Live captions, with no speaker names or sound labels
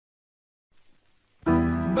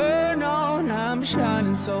I'm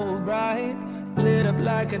shining so bright, lit up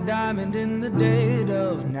like a diamond in the dead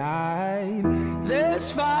of night.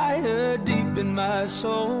 There's fire deep in my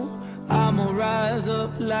soul, I'ma rise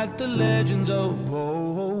up like the legends of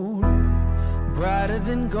old. Brighter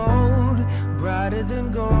than gold, brighter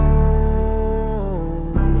than gold.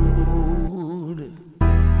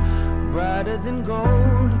 Brighter than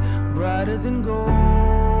gold, brighter than gold.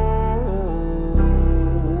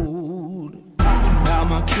 Now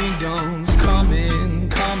my kingdom's coming,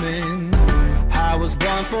 coming. I was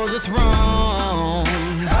born for the throne.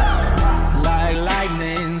 Like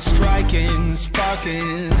lightning striking,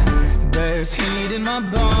 sparking. There's heat in my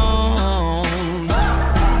bones.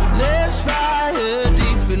 There's fire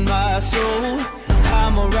deep in my soul,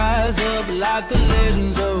 I'ma rise up like the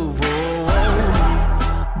legends of old.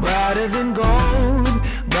 Brighter than gold,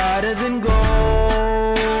 brighter than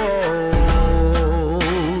gold.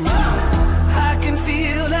 I can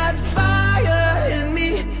feel that fire in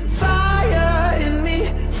me, fire in me,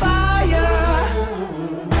 fire.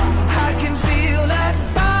 I can feel that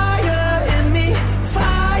fire in me,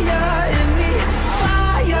 fire in me,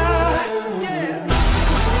 fire. Yeah.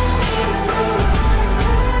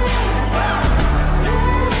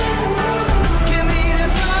 Give me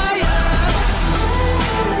that fire.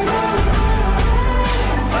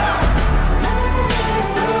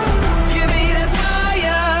 Give me that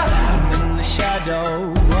fire. I'm in the shadow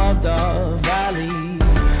of the valley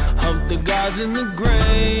of the gods in the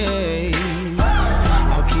grave.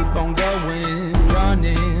 I'll keep on going,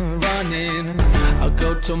 running, running. I'll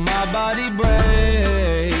go till my body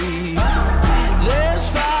breaks. There's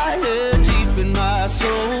fire deep in my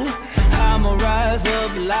soul, I'ma rise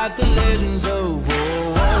up like the legends of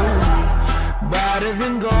old. Brighter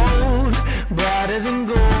than gold, brighter than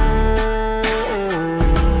gold.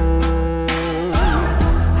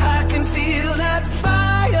 I can feel that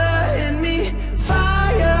fire in me,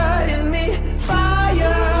 fire in me,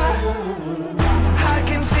 fire. I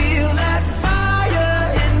can feel that fire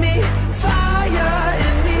in me, fire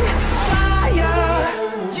in me, fire.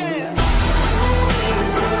 Yeah.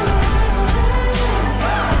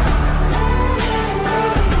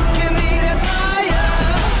 Give me that fire.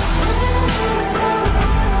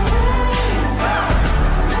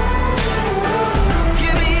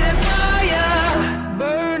 Give me that fire.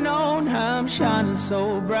 Burn on, I'm shining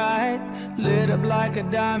so bright, lit up like a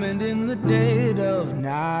diamond in the dead of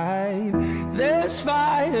night. There's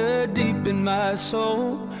fire deep in my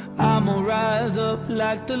soul, I'ma rise up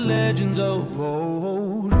like the legends of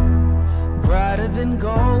old. Brighter than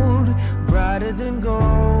gold, brighter than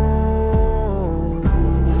gold.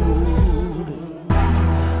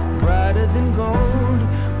 Brighter than gold,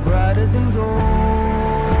 brighter than gold.